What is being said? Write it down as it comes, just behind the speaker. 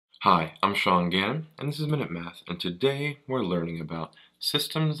Hi, I'm Sean Gannon, and this is Minute Math, and today we're learning about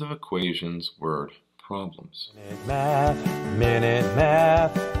systems of equations word problems. Minute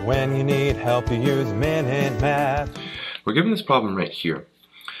Math, when you need help you use Minute Math. We're given this problem right here.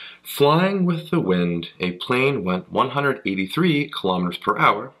 Flying with the wind, a plane went 183 kilometers per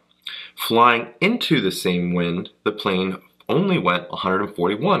hour. Flying into the same wind, the plane only went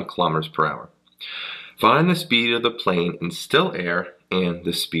 141 kilometers per hour. Find the speed of the plane in still air and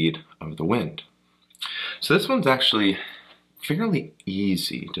the speed of the wind. So this one's actually fairly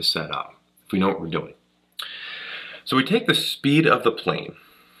easy to set up if we know what we're doing. So we take the speed of the plane,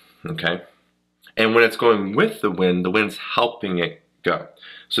 okay? And when it's going with the wind's helping it go.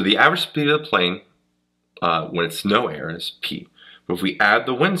 So the average speed of the plane when it's no air is p. But if we add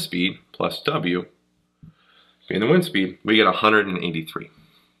the wind speed plus w, and the wind speed, we get 183.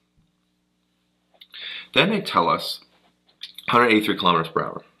 Then they tell us 183 kilometers per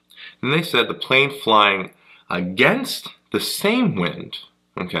hour. And they said the plane flying against the same wind,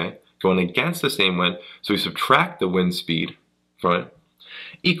 okay, going against the same wind, so we subtract the wind speed from it,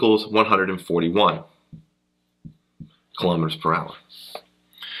 equals 141 kilometers per hour.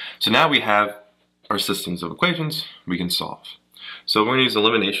 So now we have our systems of equations we can solve. So we're going to use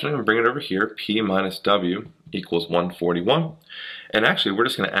elimination. I'm going to bring it over here. P minus W equals 141. And actually, we're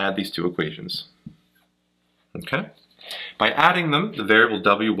just going to add these two equations. Okay? By adding them, the variable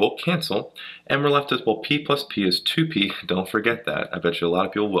w will cancel, and we're left as, well, p plus p is 2p. Don't forget that. I bet you a lot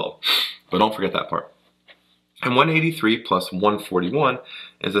of people will. But don't forget that part. And 183 plus 141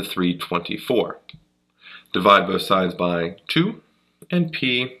 is a 324. Divide both sides by 2, and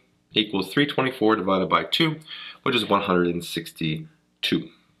p equals 324 divided by 2, which is 162.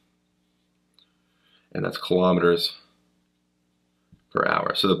 And that's kilometers per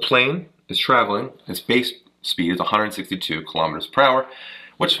hour. So the plane is traveling, its base speed is 162 kilometers per hour,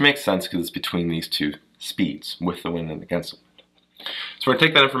 which makes sense because it's between these two speeds, with the wind and against the wind. So we're going to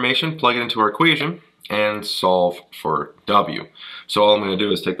take that information, plug it into our equation, and solve for w. So all I'm going to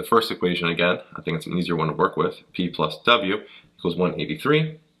do is take the first equation again. I think it's an easier one to work with. P plus w equals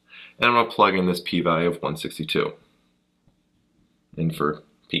 183. And I'm going to plug in this p-value of 162 in for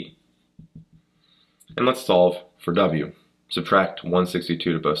p. And let's solve for w. Subtract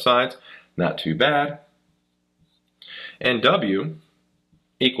 162 to both sides. Not too bad. And w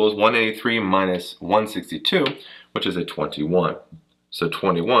equals 183 minus 162, which is a 21. So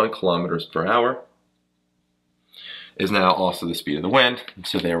 21 kilometers per hour is now also the speed of the wind.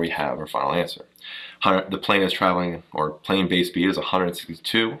 So there we have our final answer. The plane is traveling, or plane base speed is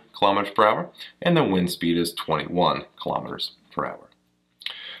 162 kilometers per hour, and the wind speed is 21 kilometers per hour.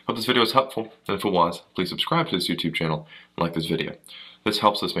 Hope this video was helpful, and if it was, please subscribe to this YouTube channel and like this video. This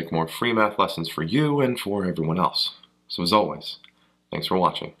helps us make more free math lessons for you and for everyone else. So as always, thanks for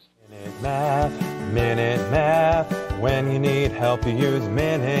watching. Minute Math, when you need help you use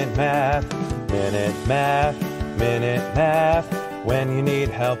Minute Math. Minute Math, when you need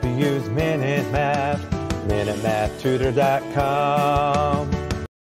help you use Minute Math. MinuteMathTutor.com